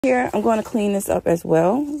Here, I'm going to clean this up as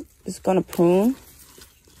well. Just going to prune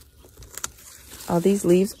all these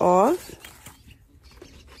leaves off.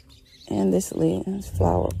 And this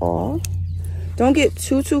flower off. Don't get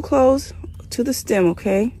too close to the stem,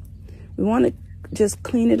 okay? We want to just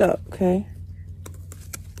clean it up, okay?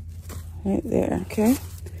 Right there, okay?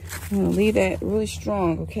 I'm going to leave that really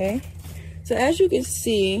strong, okay? So as you can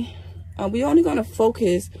see, we're only going to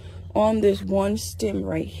focus on this one stem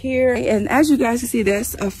right here. And as you guys can see,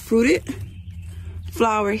 that's a fruited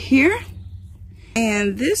flower here.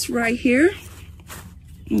 And this right here,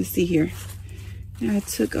 let me see here. I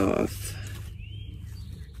took off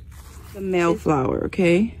the male flower,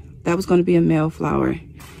 okay? That was going to be a male flower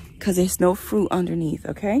because there's no fruit underneath,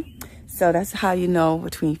 okay? So that's how you know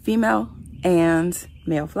between female and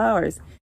male flowers.